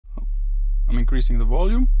I'm increasing the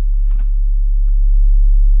volume.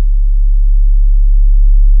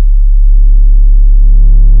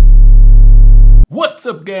 What's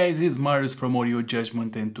up guys, it's Marius from Audio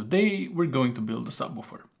Judgment, and today we're going to build a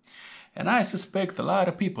subwoofer. And I suspect a lot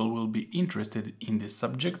of people will be interested in this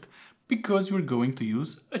subject because we're going to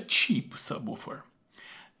use a cheap subwoofer.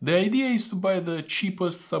 The idea is to buy the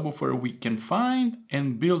cheapest subwoofer we can find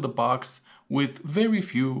and build a box with very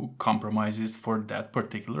few compromises for that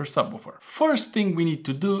particular subwoofer. First thing we need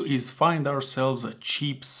to do is find ourselves a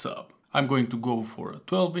cheap sub. I'm going to go for a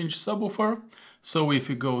 12-inch subwoofer. So if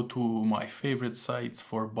you go to my favorite sites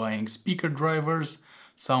for buying speaker drivers,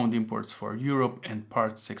 Sound Imports for Europe and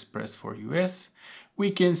Parts Express for US,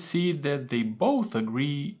 we can see that they both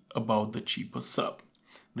agree about the cheapest sub,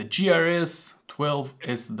 the GRS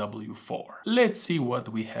 12SW4. Let's see what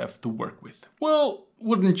we have to work with. Well,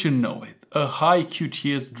 wouldn't you know it, a high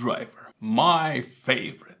QTS driver, my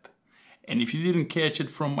favorite. And if you didn't catch it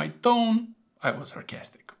from my tone, I was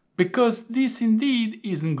sarcastic. Because this indeed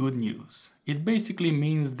isn't good news. It basically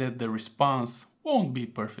means that the response won't be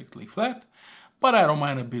perfectly flat, but I don't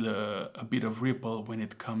mind a bit of ripple when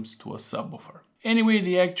it comes to a subwoofer. Anyway,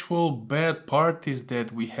 the actual bad part is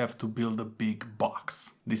that we have to build a big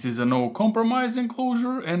box. This is a no compromise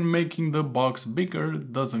enclosure, and making the box bigger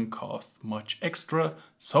doesn't cost much extra,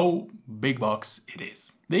 so big box it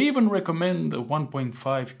is. They even recommend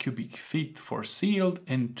 1.5 cubic feet for sealed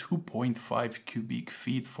and 2.5 cubic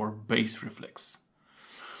feet for bass reflex.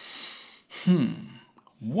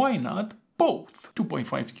 Why not both?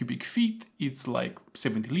 2.5 cubic feet, it's like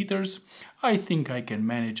 70 liters. I think I can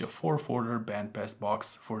manage a 4-folder bandpass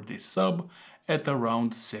box for this sub at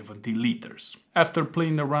around 70 liters. After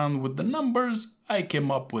playing around with the numbers, I came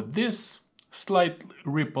up with this. Slight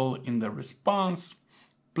ripple in the response,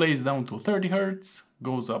 plays down to 30 Hz,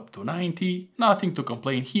 goes up to 90. Nothing to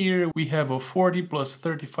complain here. We have a 40 plus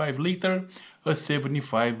 35 liter, a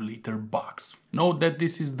 75 liter box. Note that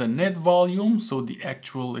this is the net volume, so the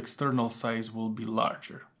actual external size will be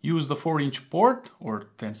larger. Use the 4-inch port, or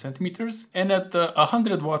 10 centimeters, and at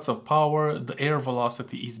 100 watts of power, the air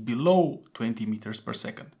velocity is below 20 meters per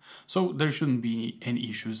second. So there shouldn't be any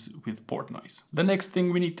issues with port noise. The next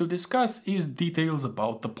thing we need to discuss is details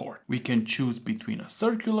about the port. We can choose between a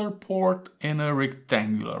circular port and a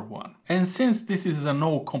rectangular one. And since this is a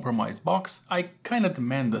no compromise box, I kinda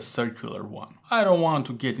demand the circular one. I don't want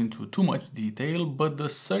to get into too much detail, but the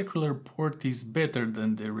circular port is better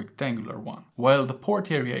than the rectangular one. While the port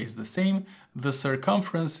area is the same, the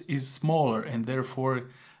circumference is smaller and therefore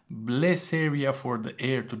less area for the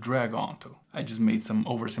air to drag onto. I just made some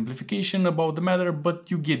oversimplification about the matter, but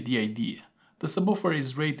you get the idea. The subwoofer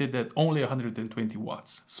is rated at only 120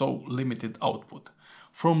 watts, so limited output.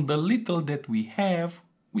 From the little that we have,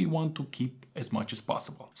 we want to keep as much as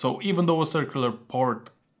possible. So even though a circular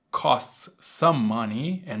port costs some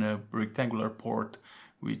money and a rectangular port,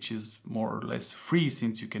 which is more or less free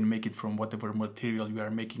since you can make it from whatever material you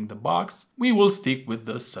are making the box, we will stick with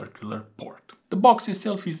the circular port. The box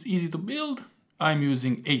itself is easy to build. I'm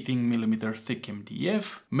using 18mm thick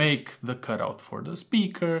MDF, make the cutout for the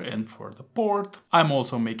speaker and for the port. I'm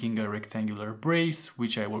also making a rectangular brace,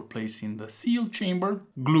 which I will place in the seal chamber.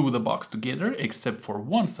 Glue the box together except for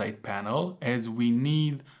one side panel, as we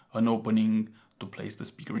need an opening to place the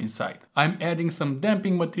speaker inside. I'm adding some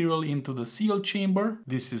damping material into the seal chamber.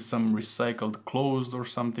 This is some recycled clothes or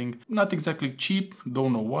something. Not exactly cheap,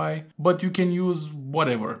 don't know why, but you can use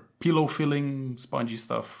whatever. Pillow filling, spongy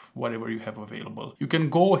stuff, whatever you have available. You can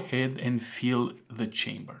go ahead and fill the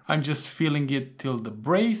chamber. I'm just filling it till the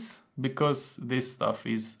brace, because this stuff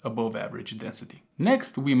is above average density.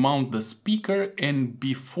 Next, we mount the speaker, and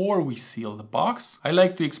before we seal the box, I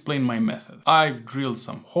like to explain my method. I've drilled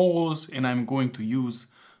some holes and I'm going to use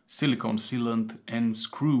silicone sealant and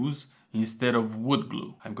screws instead of wood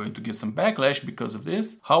glue. I'm going to get some backlash because of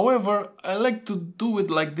this. However, I like to do it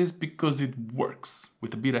like this because it works.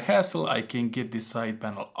 With a bit of hassle, I can get this side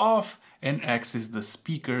panel off and access the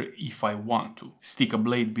speaker if I want to. Stick a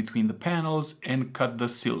blade between the panels and cut the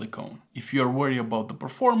silicone. If you're worried about the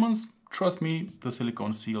performance, trust me, the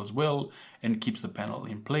silicone seals well and keeps the panel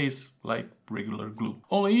in place like regular glue.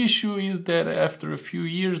 Only issue is that after a few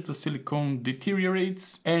years the silicone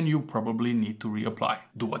deteriorates and you probably need to reapply.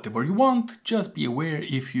 Do whatever you want, just be aware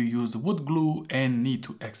if you use wood glue and need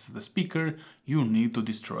to access the speaker, you need to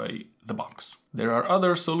destroy the box. There are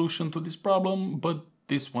other solutions to this problem, but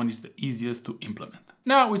this one is the easiest to implement.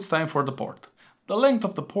 Now it's time for the port. The length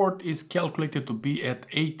of the port is calculated to be at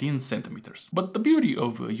 18 centimeters. But the beauty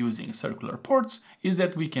of using circular ports is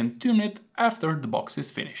that we can tune it after the box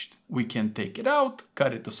is finished. We can take it out,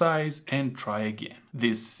 cut it to size and try again.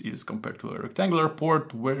 This is compared to a rectangular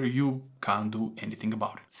port where you can't do anything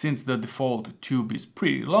about it. Since the default tube is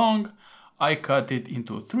pretty long, I cut it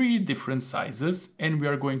into 3 different sizes and we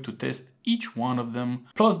are going to test each one of them,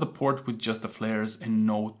 plus the port with just the flares and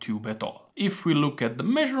no tube at all. If we look at the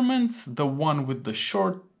measurements, the one with the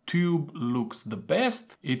short tube looks the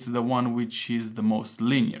best. It's the one which is the most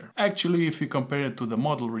linear. Actually, if you compare it to the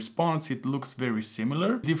model response, it looks very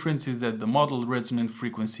similar. The difference is that the model resonant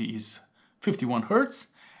frequency is 51 Hz.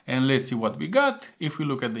 And let's see what we got. If we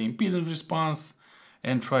look at the impedance response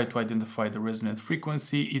and try to identify the resonant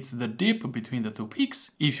frequency, it's the dip between the 2 peaks.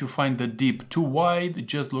 If you find the dip too wide,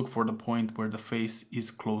 just look for the point where the phase is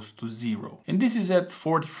close to 0. And this is at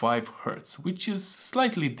 45 Hz, which is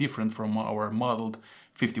slightly different from our modeled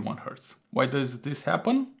 51 Hz. Why does this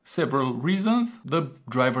happen? Several reasons. The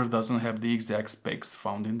driver doesn't have the exact specs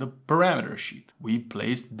found in the parameter sheet. We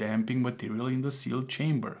placed damping material in the sealed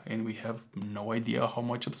chamber and we have no idea how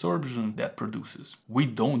much absorption that produces. We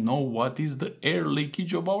don't know what is the air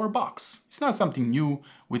leakage of our box. It's not something new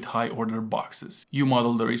with high order boxes. You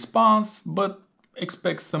model the response, but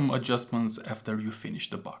expect some adjustments after you finish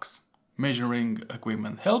the box. Measuring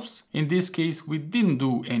equipment helps. In this case, we didn't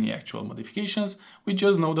do any actual modifications, we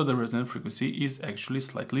just know that the resonant frequency is actually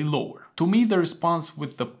slightly lower. To me, the response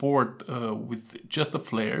with the port with just the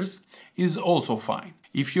flares is also fine.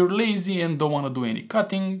 If you're lazy and don't want to do any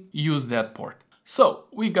cutting, use that port. So,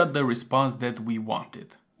 we got the response that we wanted.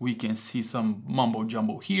 We can see some mumbo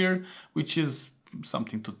jumbo here, which is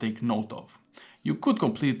something to take note of. You could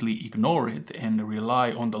completely ignore it and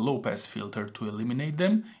rely on the low pass filter to eliminate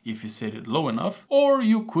them if you set it low enough, or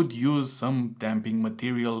you could use some damping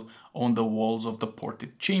material on the walls of the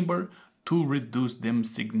ported chamber to reduce them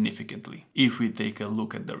significantly. If we take a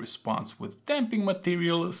look at the response with damping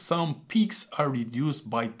material, some peaks are reduced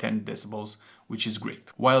by 10 decibels, which is great,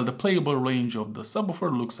 while the playable range of the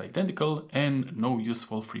subwoofer looks identical and no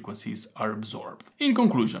useful frequencies are absorbed. In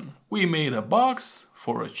conclusion, we made a box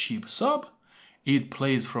for a cheap sub. It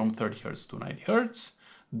plays from 30 Hz to 90 Hz.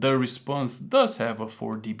 The response does have a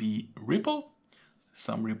 4 dB ripple.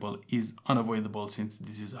 Some ripple is unavoidable since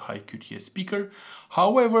this is a high QTS speaker.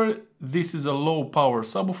 However, this is a low power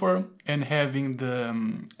subwoofer and having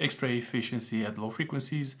the extra efficiency at low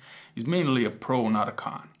frequencies is mainly a pro, not a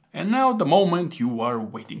con. And now the moment you are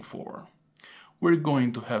waiting for. We're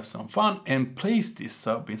going to have some fun and place this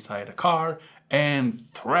sub inside a car and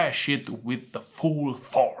thrash it with the full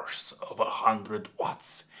force of 100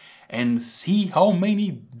 watts and see how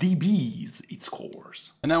many dBs it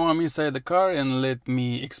scores. And now I'm inside the car and let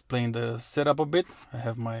me explain the setup a bit. I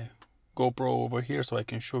have my GoPro over here so I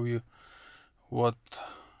can show you what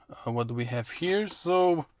we have here.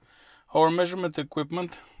 So our measurement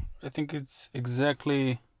equipment, I think it's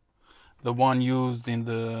exactly the one used in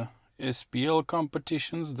the SPL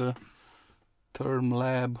competitions, the Term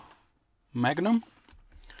Lab Magnum,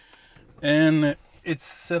 and it's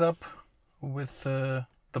set up with the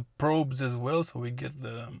probes as well, so we get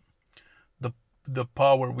the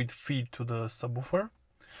power with feed to the subwoofer,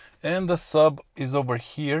 and the sub is over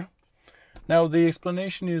here. Now the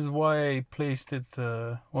explanation is why I placed it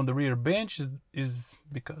on the rear bench is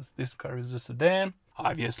because this car is a sedan.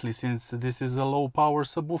 Obviously, since this is a low power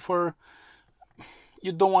subwoofer,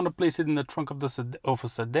 you don't want to place it in the trunk of a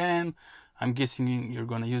sedan. I'm guessing you're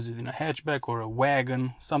going to use it in a hatchback or a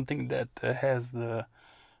wagon, something that has the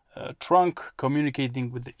trunk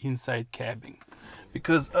communicating with the inside cabin,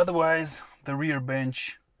 because otherwise the rear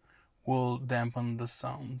bench will dampen the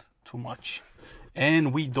sound too much,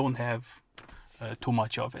 and we don't have too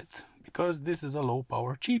much of it because this is a low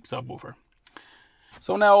power cheap subwoofer.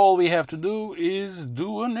 So now all we have to do is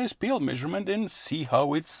do an SPL measurement and see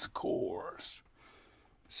how it scores.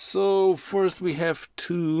 So first we have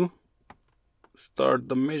to start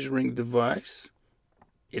the measuring device.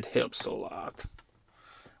 It helps a lot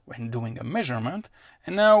when doing a measurement.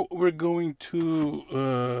 And now we're going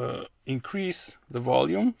to increase the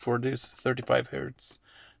volume for this 35 Hz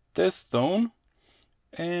test tone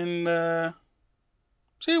and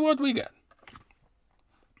see what we get.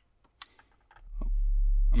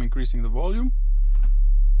 I'm increasing the volume.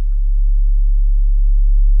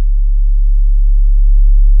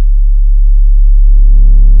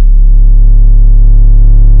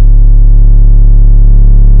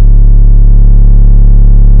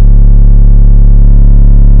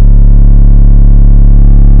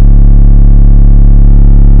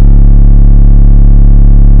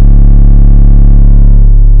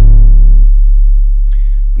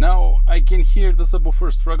 can hear the subwoofer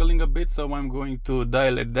struggling a bit, so I'm going to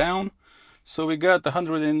dial it down. So we got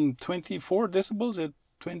 124 decibels at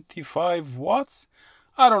 25 watts.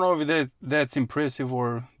 I don't know if that's impressive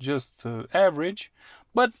or just average,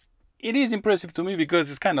 but it is impressive to me because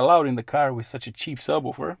it's kind of loud in the car with such a cheap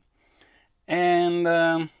subwoofer.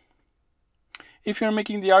 And if you're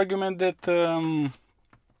making the argument that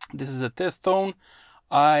this is a test tone,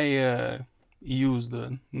 I use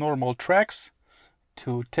the normal tracks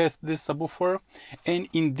to test this subwoofer, and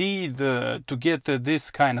indeed to get this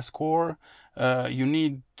kind of score you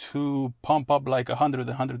need to pump up like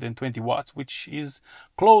 120 watts, which is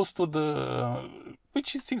close to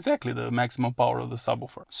which is exactly the maximum power of the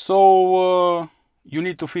subwoofer. So you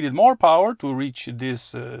need to feed it more power to reach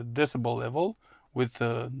this decibel level with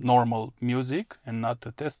normal music and not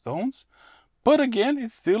the test tones. But again,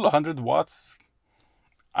 it's still 100 watts.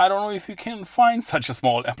 I don't know if you can find such a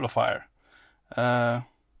small amplifier.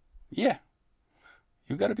 Yeah,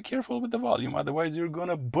 you gotta be careful with the volume, otherwise you're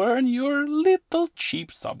gonna burn your little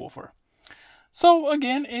cheap subwoofer. So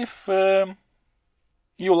again, if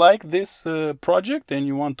you like this project and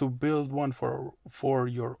you want to build one for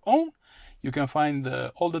your own, you can find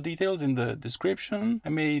all the details in the description. I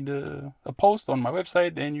made a post on my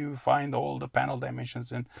website, and you find all the panel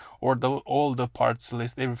dimensions and all the parts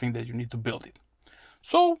list, everything that you need to build it.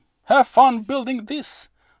 So have fun building this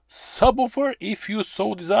subwoofer if you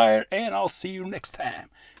so desire, and I'll see you next time.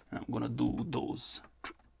 I'm gonna do those.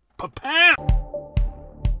 Pa-pam!